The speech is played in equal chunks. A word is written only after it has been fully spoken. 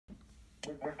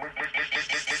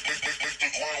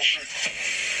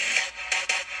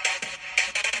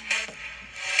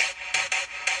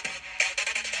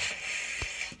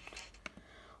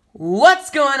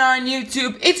What's going on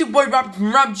YouTube? It's your boy Robert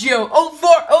from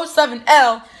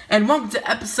RobGeo0407L, and welcome to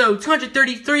episode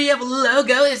 233 of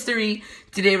Logo History.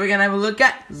 Today we're gonna have a look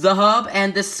at the Hub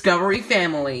and Discovery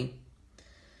Family.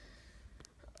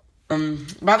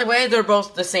 By the way, they're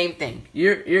both the same thing.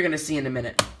 You're gonna see in a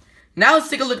minute. Now let's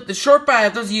take a look at the short bio.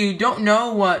 Those of you who don't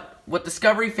know what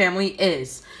Discovery Family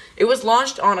is. It was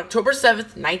launched on October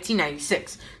 7th,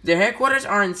 1996. Their headquarters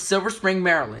are in Silver Spring,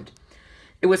 Maryland.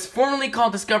 It was formerly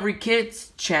called Discovery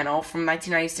Kids Channel from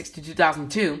 1996 to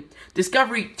 2002,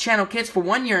 Discovery Channel Kids for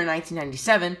 1 year in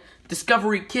 1997,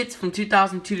 Discovery Kids from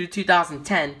 2002 to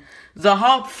 2010, The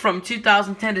Hub from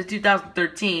 2010 to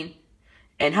 2013,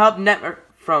 and Hub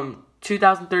Network from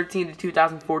 2013 to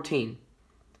 2014.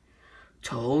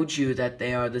 Told you that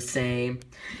they are the same.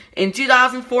 In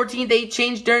 2014, they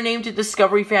changed their name to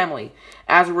Discovery Family.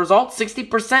 As a result,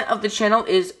 60% of the channel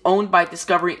is owned by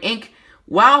Discovery Inc.,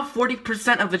 while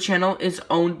 40% of the channel is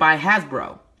owned by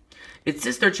Hasbro. Its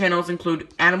sister channels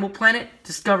include Animal Planet,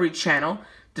 Discovery Channel,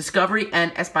 Discovery en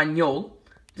Español,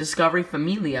 Discovery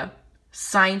Familia,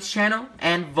 Science Channel,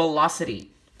 and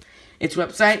Velocity. Its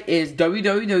website is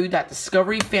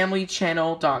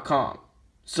www.discoveryfamilychannel.com.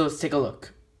 So let's take a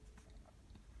look.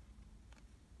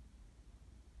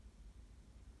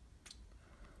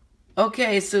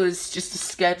 Okay, so it's just a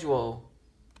schedule.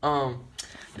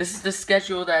 This is the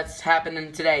schedule that's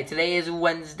happening today. Today is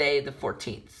Wednesday the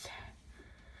 14th.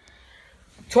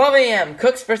 12 a.m.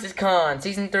 Cooks vs. Con,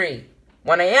 Season 3.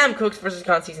 1 a.m. Cooks vs.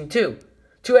 Con, Season 2.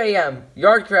 2 a.m.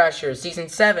 Yard Crashers, Season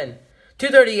 7.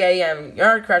 2:30 a.m.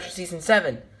 Yard Crashers, Season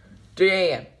 7. 3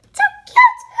 a.m. So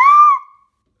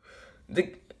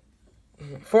cute!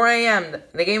 4 a.m.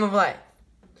 The Game of Life.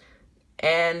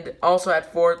 And also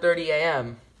at 4:30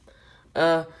 a.m.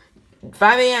 5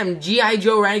 a.m. G.I.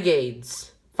 Joe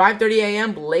Renegades. 5:30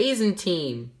 a.m. Blazing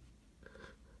Team.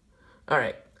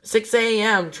 Alright. 6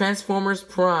 a.m. Transformers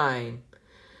Prime.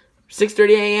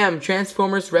 6:30 a.m.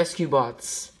 Transformers Rescue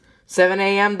Bots. 7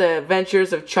 a.m. The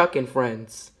Adventures of Chuck and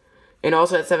Friends. And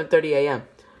also at 7:30 a.m.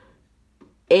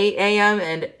 8 a.m.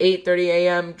 and 8:30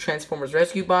 a.m. Transformers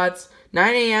Rescue Bots.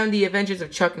 9 a.m. The Adventures of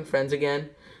Chuck and Friends again.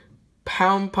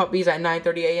 Pound Puppies at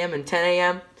 9:30 a.m. and 10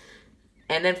 a.m.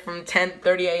 And then from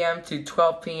 10:30 a.m. to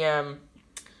 12 p.m.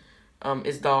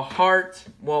 Is the heart,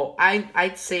 well,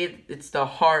 I'd say it's the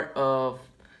heart of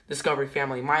Discovery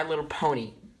Family. My Little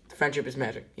Pony, Friendship is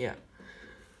Magic, yeah.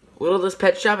 Littlest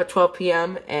Pet Shop at 12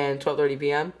 p.m. and 12:30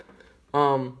 p.m.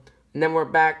 And then we're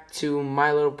back to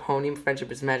My Little Pony,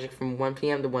 Friendship is Magic from 1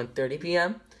 p.m. to 1:30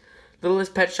 p.m.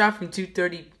 Littlest Pet Shop from 2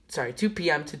 p.m.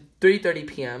 to 3:30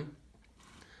 p.m.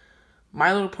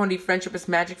 My Little Pony, Friendship is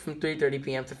Magic from 3:30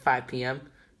 p.m. to 5 p.m.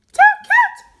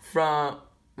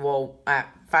 At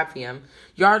 5 p.m.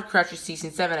 Yard Crashers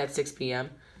Season 7 at 6 p.m.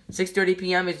 6:30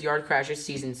 p.m. is Yard Crashers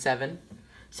Season 7.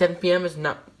 7 p.m.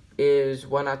 is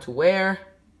What Not to Wear.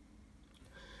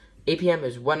 8 p.m.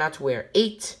 is What Not to Wear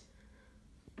 8.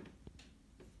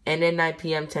 And then 9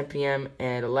 p.m., 10 p.m.,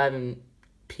 and 11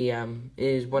 p.m.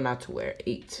 is What Not to Wear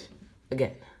 8.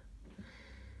 Again.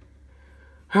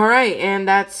 Alright, and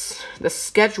that's the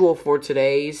schedule for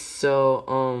today.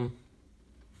 So,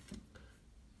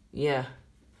 yeah.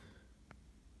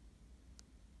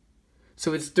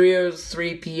 So it's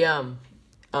 3:03 p.m.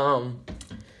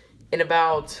 In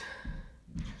about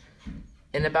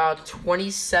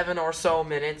 27 or so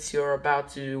minutes, you're about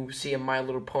to see a My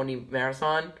Little Pony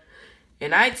marathon.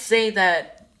 And I'd say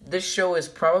that this show is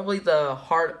probably the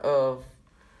heart of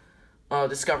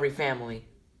Discovery Family,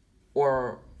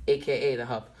 or AKA the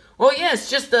Hub. Well, yeah,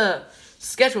 it's just the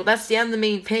schedule. That's the end of the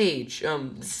main page.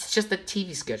 It's just the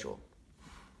TV schedule.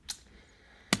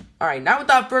 Alright, now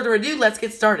without further ado, let's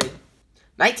get started.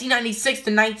 1996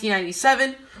 to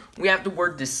 1997, we have the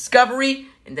word Discovery,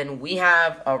 and then we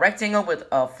have a rectangle with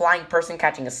a flying person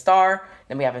catching a star,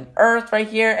 then we have an Earth right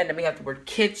here, and then we have the word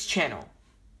Kids Channel.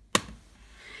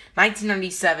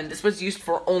 1997, this was used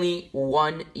for only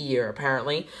 1 year,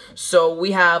 apparently. So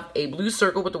we have a blue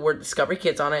circle with the word Discovery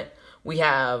Kids on it. We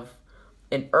have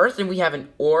an Earth, and we have an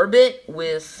orbit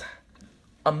with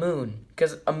a moon,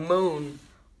 because a moon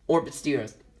orbits the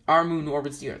Earth. Our moon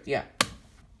orbits the Earth, yeah.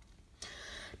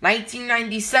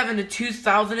 1997 to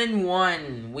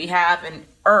 2001, we have an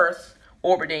Earth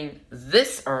orbiting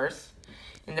this Earth,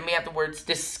 and then we have the words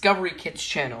Discovery Kids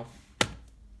Channel.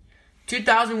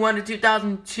 2001 to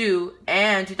 2002,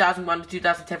 and 2001 to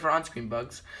 2010 for on-screen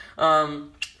bugs. We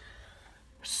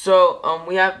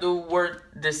have the word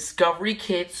Discovery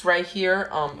Kids right here.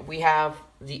 We have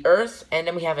the Earth, and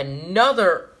then we have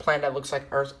another planet that looks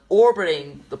like Earth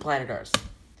orbiting the planet Earth.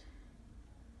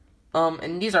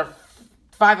 And these are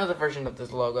 5 other versions of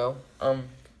this logo.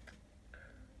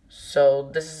 So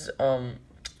this is an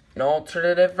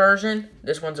alternative version.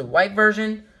 This one's a white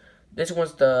version. This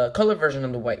one's the color version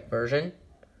of the white version.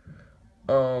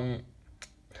 A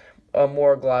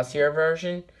more glossier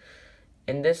version.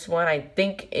 And this one, I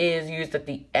think, is used at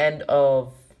the end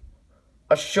of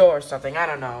a show or something. I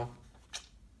don't know.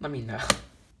 Let me know.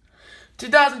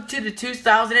 2002 to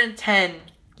 2010,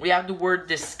 we have the word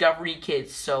Discovery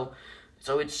Kids. So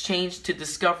it's changed to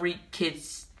Discovery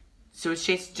Kids. So it's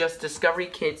changed to just Discovery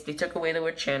Kids. They took away the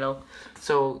word channel.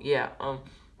 So yeah.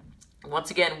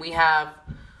 Once again, we have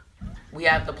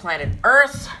the planet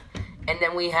Earth. And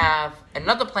then we have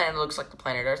another planet that looks like the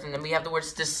planet Earth. And then we have the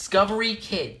words Discovery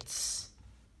Kids.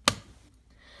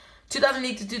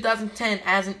 2008 to 2010,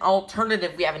 as an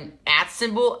alternative, we have an @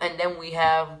 symbol. And then we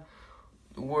have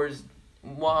the words,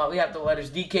 we have the letters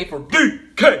DK for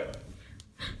DK.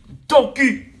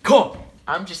 Donkey Kong.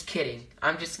 I'm just kidding,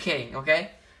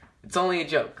 okay? It's only a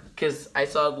joke. Because I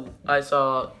saw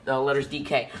the letters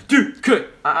DK. DK.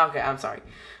 Okay, I'm sorry.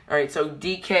 Alright, so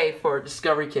DK for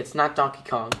Discovery Kids, not Donkey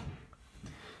Kong.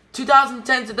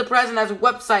 2010 to the present as a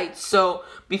website. So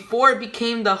before it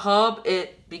became the hub,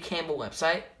 it became a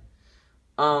website.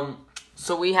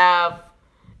 So we have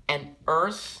an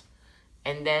Earth,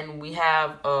 and then we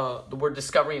have the word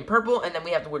Discovery in purple, and then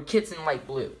we have the word Kids in light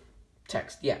blue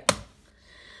text. Yeah.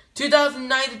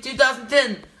 2009 to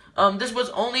 2010. This was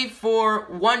only for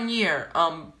 1 year.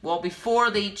 Well, before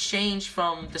they changed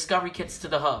from Discovery Kids to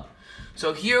the hub.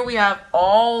 So here we have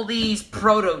all these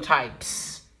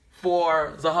prototypes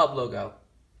for the hub logo.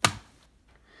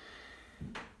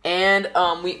 And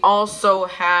we also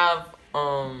have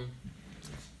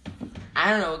I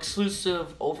don't know,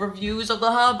 exclusive overviews of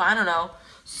the hub. I don't know.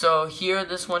 So here,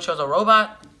 this one shows a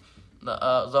robot, the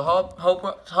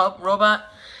hub robot,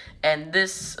 and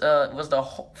this was the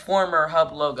former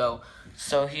hub logo.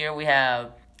 So here we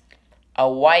have a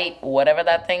white whatever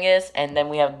that thing is, and then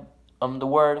we have the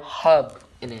word hub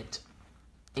in it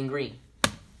in green.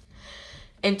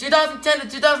 In 2010 to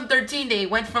 2013, they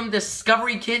went from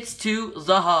Discovery Kids to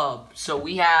the hub. So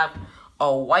we have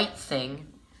a white thing,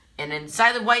 and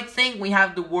inside the white thing, we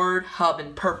have the word hub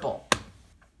in purple.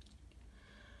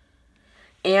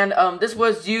 And this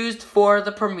was used for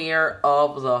the premiere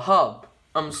of the hub.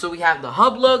 So we have the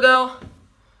hub logo,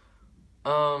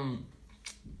 and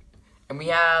we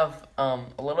have a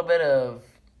little bit of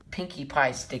Pinkie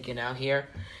Pie sticking out here,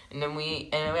 and then we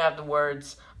have the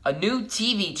words a new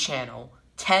TV channel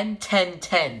 10 10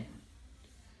 10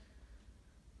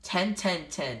 10 10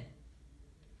 10.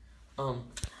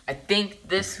 I think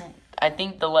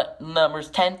the numbers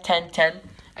 10 10 10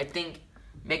 I think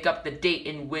make up the date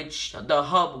in which the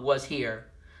hub was here,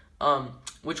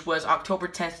 which was October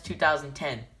 10th,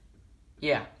 2010.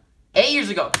 Yeah, 8 years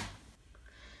ago.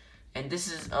 And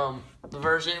this is the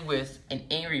version with an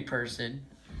angry person.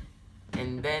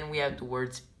 And then we have the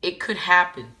words, it could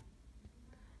happen.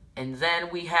 And then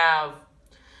we have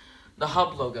the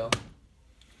hub logo.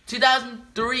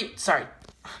 2003, sorry.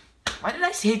 Why did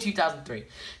I say 2003?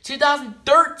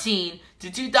 2013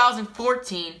 to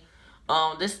 2014,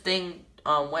 this thing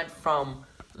went from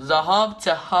the hub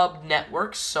to hub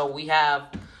networks. So we have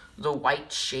the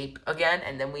white shape again,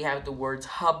 and then we have the words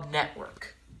hub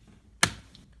network.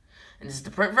 And this is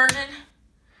the print version,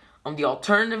 the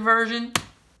alternative version.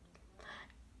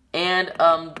 And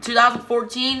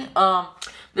 2014,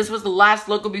 this was the last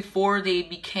logo before they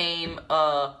became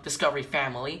Discovery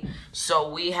Family.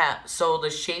 So the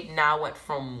shape now went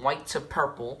from white to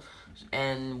purple,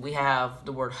 and we have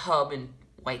the word hub in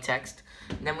white text.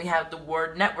 And then we have the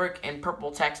word network in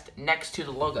purple text next to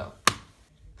the logo.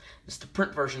 This is the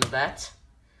print version of that.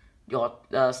 Your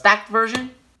stacked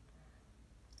version.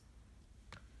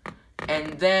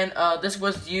 And then this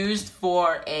was used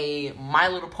for a My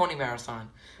Little Pony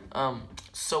marathon.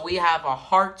 So we have a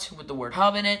heart with the word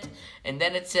hub in it, and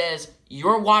then it says,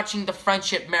 you're watching the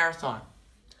Friendship Marathon.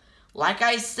 Like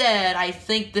I said, I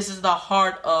think this is the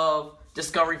heart of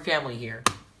Discovery Family here.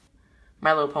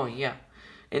 My Little Pony, yeah.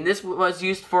 And this was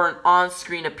used for an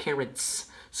on-screen appearance.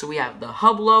 So we have the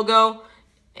hub logo,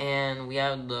 and we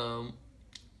have the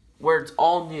words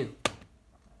all new.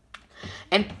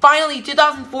 And finally,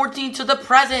 2014 to the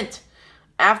present.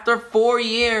 After 4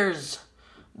 years,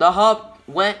 the hub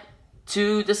went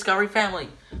to Discovery Family.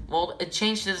 Well, it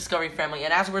changed to Discovery Family,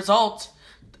 and as a result,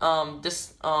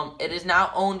 it is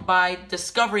now owned by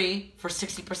Discovery for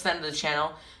 60% of the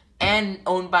channel, and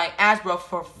owned by Hasbro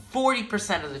for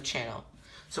 40% of the channel.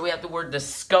 So we have the word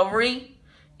Discovery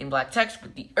in black text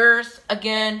with the Earth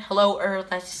again. Hello,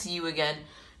 Earth. Nice to see you again.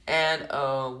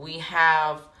 And we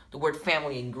have the word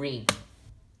family in green.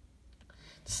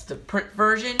 This is the print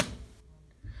version.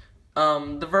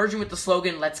 The version with the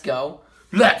slogan, let's go.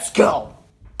 Let's go!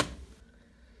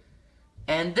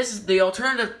 And this is the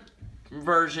alternative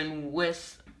version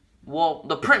with, well,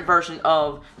 the print version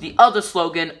of the other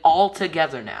slogan, all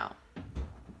together now.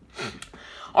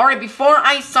 Alright, before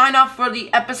I sign off for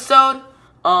the episode,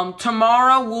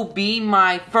 tomorrow will be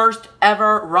my first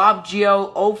ever Rob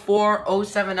Geo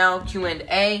 0407L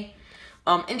Q&A.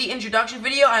 In the introduction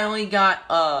video, I only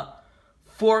got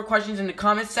 4 questions in the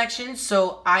comments section,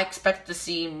 so I expect to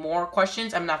see more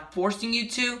questions. I'm not forcing you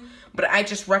to, but I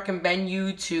just recommend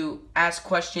you to ask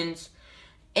questions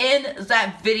in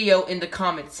that video in the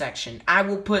comments section. I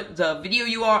will put the video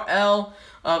URL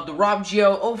of the Rob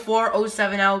Geo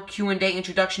 0407L Q&A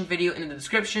introduction video in the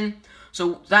description,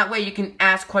 so that way you can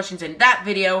ask questions in that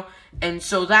video, and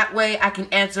so that way I can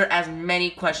answer as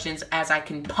many questions as I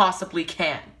can possibly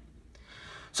can.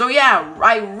 So yeah,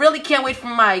 I really can't wait for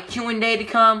my Q&A to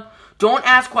come. Don't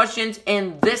ask questions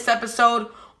in this episode.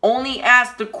 Only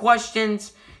ask the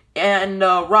questions in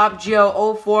Rob Geo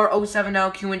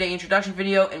 0407L Q&A introduction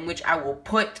video, in which I will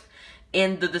put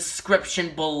in the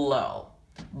description below.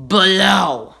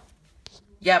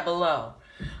 Yeah, below.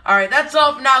 Alright, that's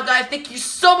all for now, guys. Thank you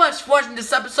so much for watching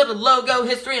this episode of Logo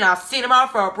History, and I'll see you tomorrow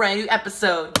for a brand new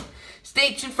episode.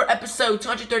 Stay tuned for episode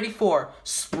 234,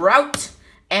 Sprout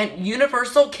and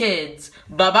Universal Kids.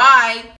 Bye-bye.